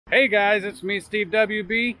Hey guys, it's me, Steve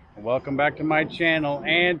WB, and welcome back to my channel.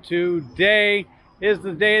 And today is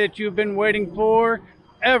the day that you've been waiting for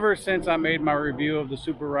ever since I made my review of the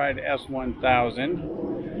Super Ride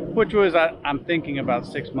S1000, which was, I'm thinking, about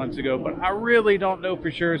 6 months ago, but I really don't know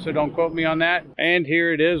for sure, so don't quote me on that. And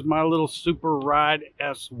here it is, my little Super Ride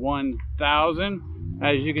S1000.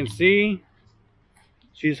 As you can see,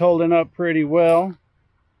 she's holding up pretty well.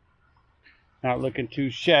 Not looking too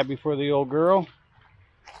shabby for the old girl.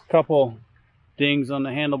 Couple dings on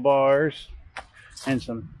the handlebars and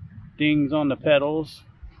some dings on the pedals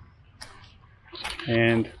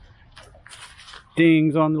and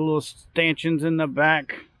dings on the little stanchions in the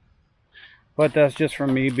back, but that's just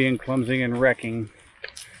from me being clumsy and wrecking.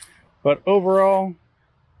 But overall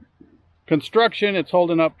construction, it's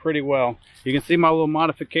holding up pretty well. You can see my little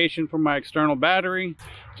modification for my external battery.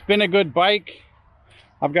 It's been a good bike.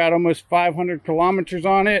 I've got almost 500 kilometers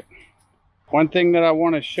on it. One thing that I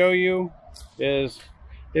want to show you is,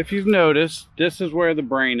 if you've noticed, this is where the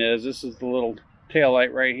brain is. This is the little tail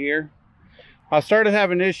light right here. I started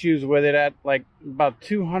having issues with it at like about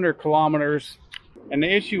 200 kilometers. And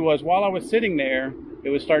the issue was, while I was sitting there, it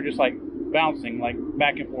would start just like bouncing, like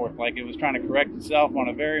back and forth, like it was trying to correct itself on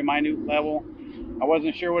a very minute level. I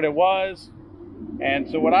wasn't sure what it was.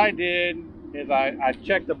 And so what I did is I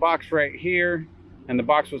checked the box right here, and the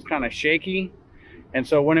box was kind of shaky. And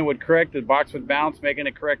so when it would correct, the box would bounce, making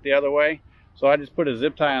it correct the other way. So I just put a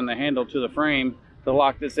zip tie on the handle to the frame to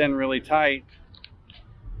lock this in really tight.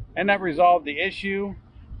 And that resolved the issue.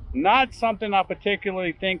 Not something I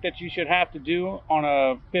particularly think that you should have to do on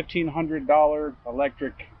a $1,500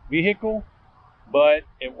 electric vehicle, but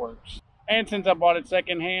it works. And since I bought it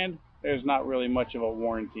secondhand, there's not really much of a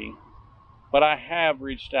warranty. But I have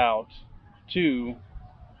reached out to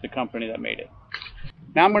the company that made it.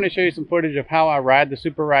 Now I'm going to show you some footage of how I ride the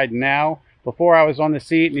Super Ride now. Before I was on the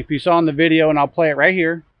seat, and if you saw in the video, and I'll play it right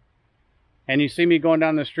here, and you see me going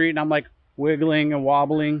down the street and I'm like wiggling and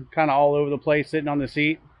wobbling kind of all over the place sitting on the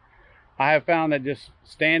seat, I have found that just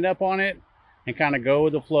stand up on it and kind of go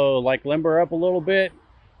with the flow, like limber up a little bit,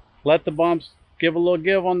 let the bumps give a little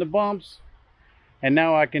give on the bumps, and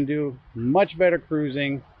now I can do much better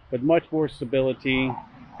cruising with much more stability.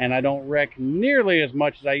 And I don't wreck nearly as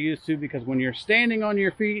much as I used to, because when you're standing on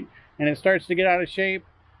your feet and it starts to get out of shape,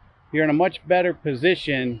 you're in a much better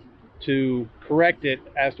position to correct it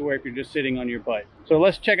as to where if you're just sitting on your butt. So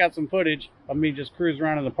let's check out some footage of me just cruising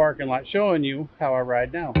around in the parking lot showing you how I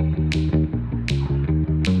ride now.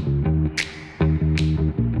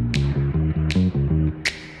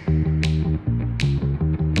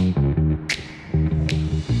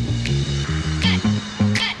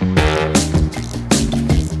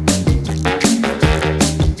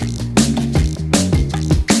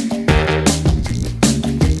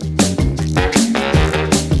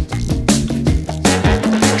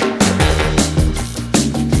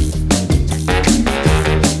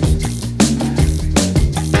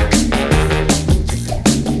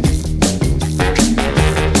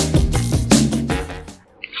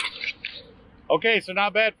 Okay, so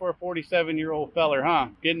not bad for a 47-year-old feller, huh?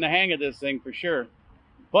 Getting the hang of this thing for sure.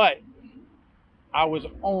 But I was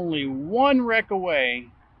only one wreck away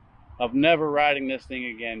of never riding this thing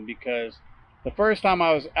again, because the first time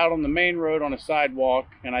I was out on the main road on a sidewalk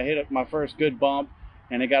and I hit up my first good bump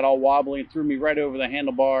and it got all wobbly and threw me right over the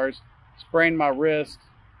handlebars, sprained my wrist,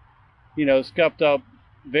 you know, scuffed up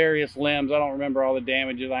various limbs. I don't remember all the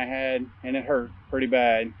damages I had, and it hurt pretty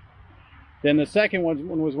bad. Then the second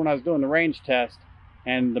one was when I was doing the range test,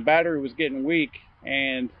 and the battery was getting weak,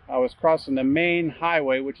 and I was crossing the main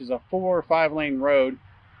highway, which is a 4 or 5 lane road,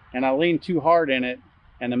 and I leaned too hard in it,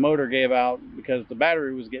 and the motor gave out because the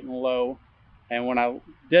battery was getting low. And when I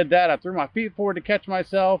did that, I threw my feet forward to catch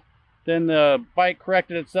myself. Then the bike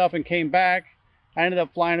corrected itself and came back. I ended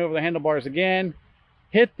up flying over the handlebars again,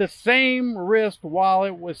 hit the same wrist while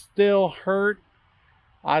it was still hurt.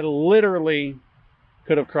 I literally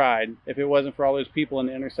could have cried if it wasn't for all those people in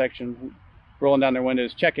the intersection rolling down their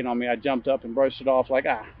windows checking on me. I jumped up and brushed it off like,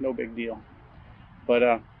 no big deal.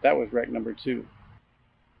 But that was wreck number 2.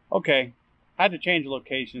 Okay, I had to change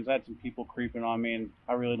locations. I had some people creeping on me, and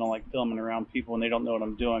I really don't like filming around people and they don't know what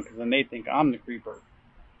I'm doing, because then they think I'm the creeper.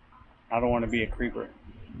 I don't want to be a creeper.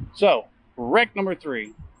 So wreck number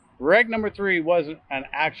 3. Wreck number 3 wasn't an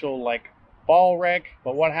actual like ball wreck,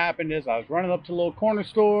 but what happened is I was running up to a little corner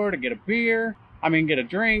store to get a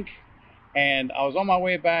drink, and I was on my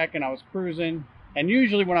way back and I was cruising. And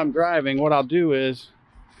usually when I'm driving, what I'll do is,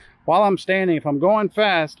 while I'm standing, if I'm going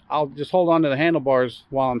fast, I'll just hold on to the handlebars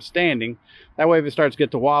while I'm standing. That way if it starts to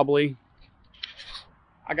get to wobbly,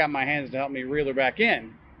 I got my hands to help me reel her back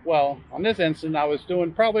in. well, on this instant, I was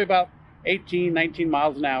doing probably about 18, 19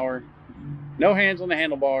 miles an hour, no hands on the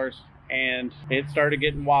handlebars, and it started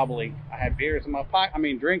getting wobbly. I had beers in my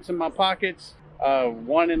pocket, drinks in my pockets,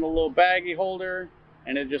 one in a little baggie holder,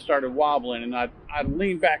 and it just started wobbling. And I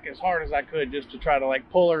leaned back as hard as I could just to try to like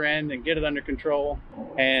pull her in and get it under control.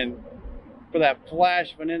 And for that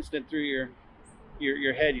flash of an instant through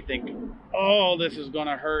your head, you think, oh, this is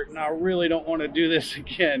gonna hurt, and I really don't want to do this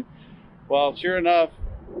again. Well, sure enough,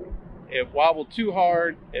 it wobbled too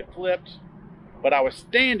hard, it flipped, but I was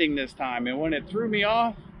standing this time, and when it threw me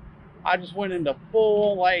off, I just went into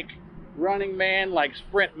full like running man, like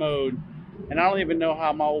sprint mode. And I don't even know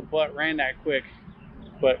how my old butt ran that quick,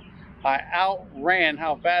 but I outran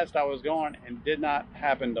how fast I was going and did not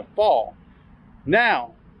happen to fall.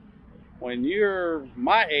 Now, when you're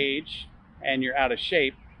my age and you're out of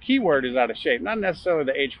shape, keyword is out of shape, not necessarily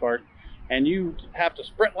the age part, and you have to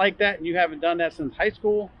sprint like that and you haven't done that since high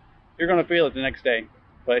school, you're gonna feel it the next day.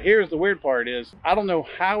 But here's the weird part is, I don't know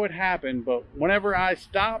how it happened, but whenever I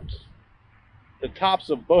stopped, the tops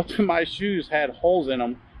of both of my shoes had holes in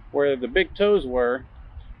them where the big toes were,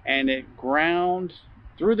 and it ground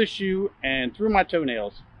through the shoe and through my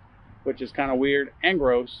toenails, which is kind of weird and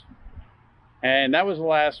gross. And that was the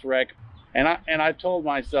last wreck. And I told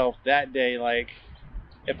myself that day, like,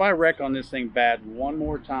 if I wreck on this thing bad one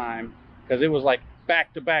more time, because it was like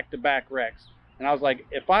back to back to back wrecks, and I was like,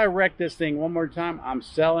 if I wreck this thing one more time, I'm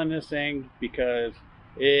selling this thing because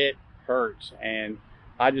it hurts. And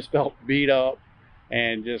I just felt beat up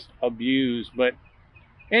and just abused. But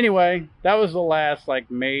anyway, that was the last like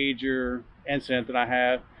major incident that I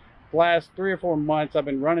had. The last 3 or 4 months, I've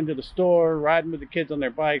been running to the store, riding with the kids on their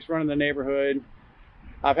bikes, running the neighborhood.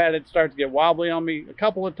 I've had it start to get wobbly on me a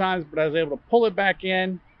couple of times, but I was able to pull it back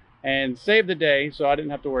in and save the day, so I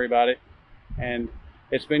didn't have to worry about it. And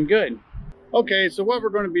it's been good. Okay, so what we're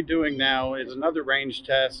going to be doing now is another range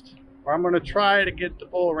test, where I'm going to try to get the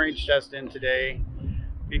full range test in today,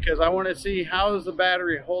 because I want to see how is the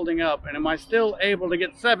battery holding up, and am I still able to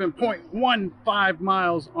get 7.15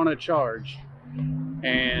 miles on a charge.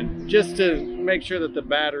 And just to make sure that the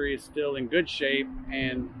battery is still in good shape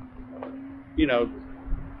and, you know,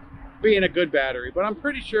 being a good battery. But I'm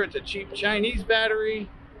pretty sure it's a cheap Chinese battery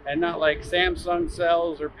and not like Samsung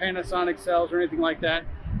cells or Panasonic cells or anything like that.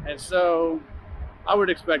 And so I would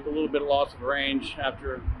expect a little bit of loss of range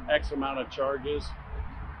after X amount of charges.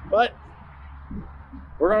 But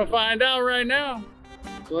we're gonna find out right now.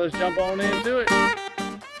 So let's jump on into it.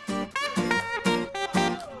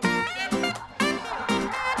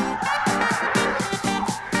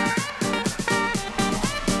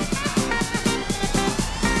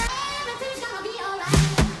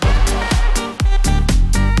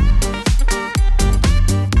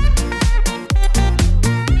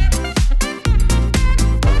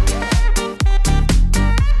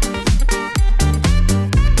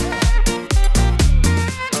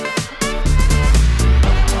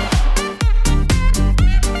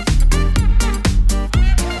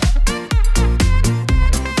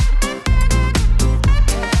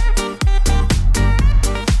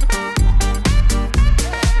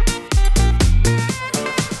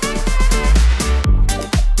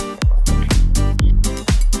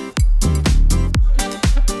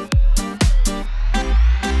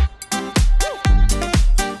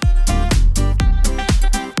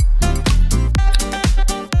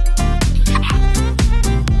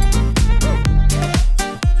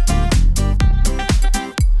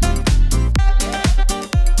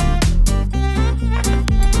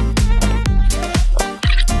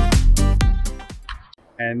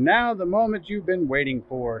 And now the moment you've been waiting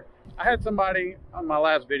for. I had somebody on my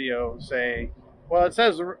last video say, well, it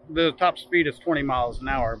says the top speed is 20 miles an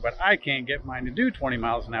hour, but I can't get mine to do 20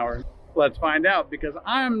 miles an hour. Let's find out, because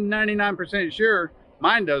I'm 99% sure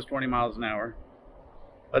mine does 20 miles an hour.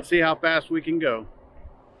 Let's see how fast we can go.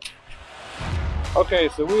 Okay,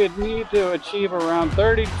 so we would need to achieve around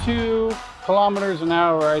 32 kilometers an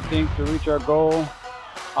hour, I think, to reach our goal.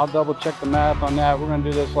 I'll double check the math on that. We're gonna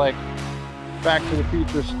do this like Back to the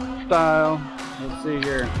Future style. Let's see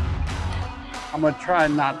here. I'm gonna try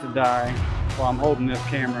not to die while I'm holding this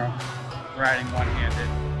camera, riding one-handed.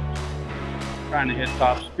 Trying to hit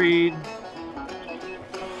top speed.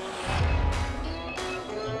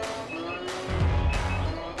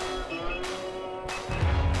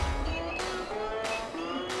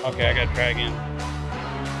 Okay, I gotta try again.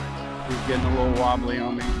 He's getting a little wobbly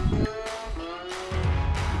on me.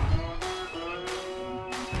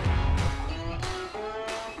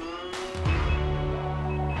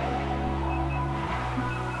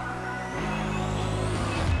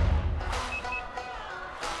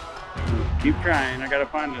 Keep trying. I gotta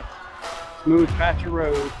find a smooth patch of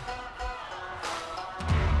road.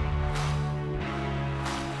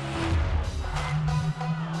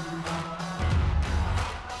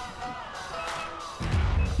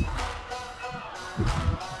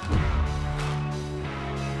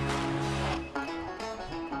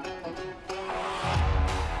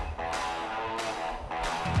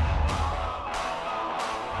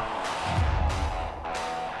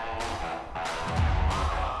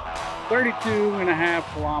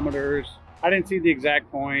 .5 kilometers. I didn't see the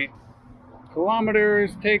exact point.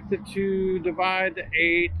 Kilometers, take the 2, divide the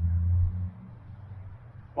 8,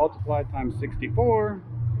 multiply times 64,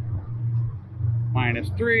 minus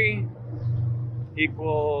 3,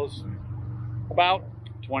 equals about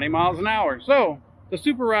 20 miles an hour. So, the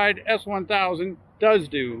Super Ride S1000 does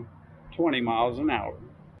do 20 miles an hour.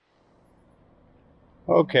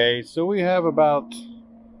 Okay, so we have about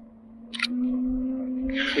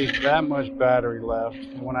at least that much battery left.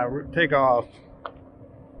 And when I take off,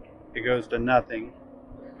 it goes to nothing.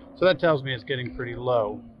 So that tells me it's getting pretty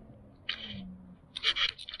low.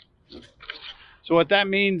 So what that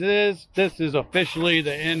means is this is officially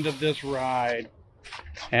the end of this ride.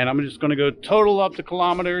 And I'm just going to go total up the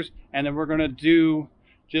kilometers, and then we're going to do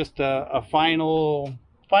just a final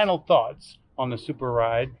thoughts on the Super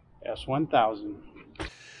Ride S1000.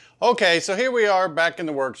 Okay, so here we are back in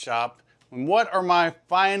the workshop. And what are my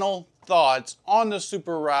final thoughts on the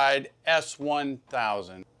Super Ride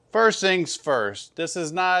S1000? First things first, this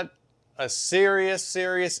is not a serious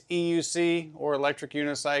EUC or electric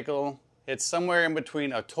unicycle. It's somewhere in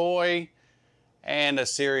between a toy and a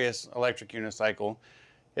serious electric unicycle.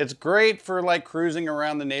 It's great for like cruising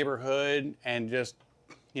around the neighborhood and just,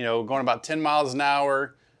 you know, going about 10 miles an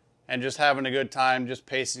hour and just having a good time, just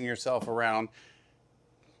pacing yourself around.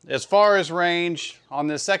 As far as range, on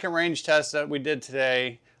the second range test that we did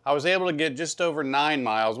today, I was able to get just over 9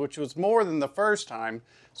 miles, which was more than the first time.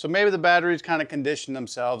 So maybe the batteries kind of conditioned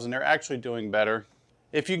themselves and they're actually doing better.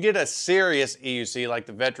 If you get a serious EUC like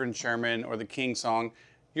the Veteran Sherman or the King Song,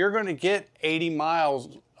 you're going to get 80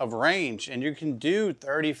 miles of range and you can do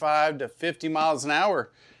 35 to 50 miles an hour.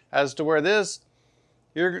 As to where this,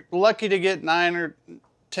 you're lucky to get 9 or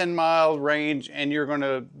 10 mile range and you're going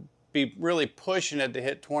to be really pushing it to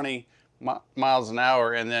hit 20 miles an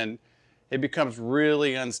hour, and then it becomes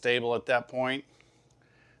really unstable at that point.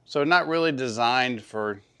 So not really designed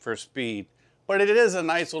for speed, but it is a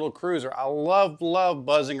nice little cruiser. I love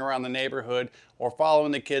buzzing around the neighborhood or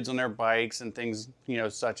following the kids on their bikes and things, you know,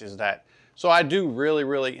 such as that. So I do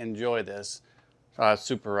really enjoy this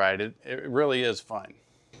Super Ride. It really is fun.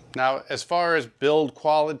 Now, as far as build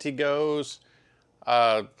quality goes,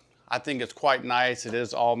 I think it's quite nice. It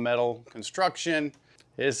is all metal construction.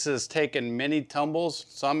 This has taken many tumbles,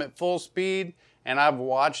 some at full speed, and I've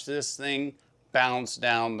watched this thing bounce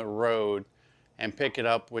down the road and pick it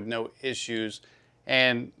up with no issues.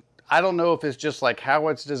 And I don't know if it's just like how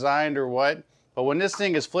it's designed or what, but when this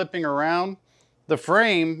thing is flipping around, the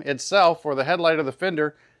frame itself, or the headlight or the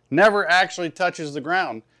fender, never actually touches the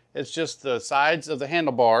ground. It's just the sides of the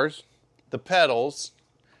handlebars, the pedals,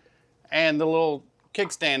 and the little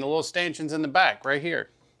kickstand, the little stanchions in the back right here.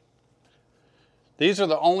 These are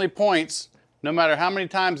the only points, no matter how many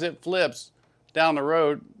times it flips down the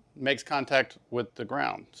road, makes contact with the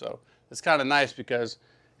ground. So it's kind of nice, because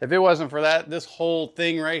if it wasn't for that, this whole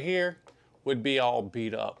thing right here would be all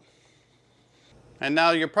beat up. And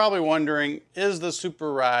now you're probably wondering, is the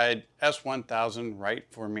Super Ride S1000 right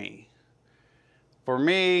for me? For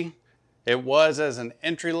me, it was as an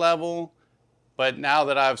entry level. But now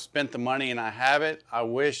that I've spent the money and I have it, I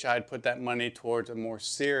wish I'd put that money towards a more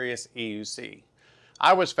serious EUC.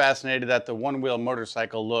 I was fascinated at the one-wheel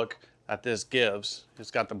motorcycle look that this gives. It's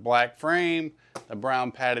got the black frame, the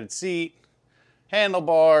brown padded seat,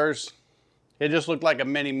 handlebars. It just looked like a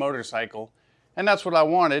mini motorcycle. And that's what I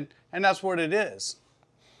wanted, and that's what it is.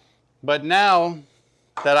 But now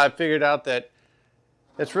that I've figured out that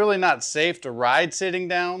it's really not safe to ride sitting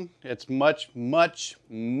down, it's much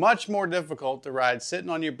more difficult to ride sitting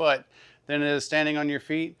on your butt than it is standing on your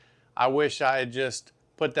feet, I wish I had just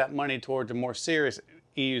put that money towards a more serious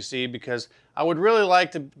EUC, because I would really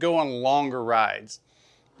like to go on longer rides.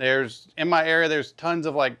 In my area, there's tons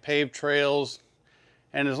of like paved trails,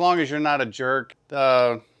 and as long as you're not a jerk, you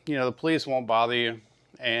know, the police won't bother you.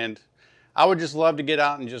 And I would just love to get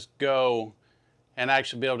out and just go and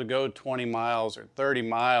actually be able to go 20 miles or 30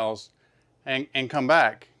 miles and come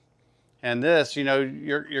back. And this, you know,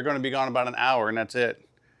 you're going to be gone about an hour and that's it.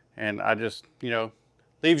 And I just, you know,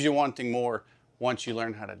 leaves you wanting more once you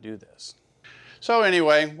learn how to do this. So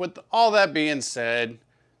anyway, with all that being said,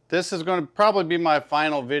 this is going to probably be my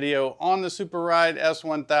final video on the Super Ride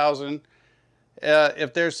S1000.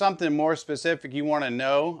 If there's something more specific you want to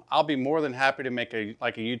know, I'll be more than happy to make a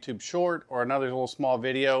YouTube short or another little small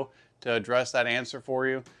video to address that answer for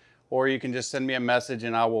you. Or you can just send me a message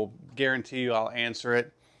and I will guarantee you I'll answer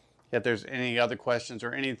it. If there's any other questions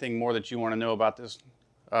or anything more that you want to know about this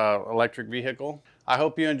electric vehicle. I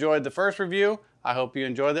hope you enjoyed the first review. I hope you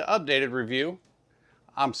enjoy the updated review.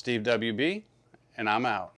 I'm Steve WB, and I'm out.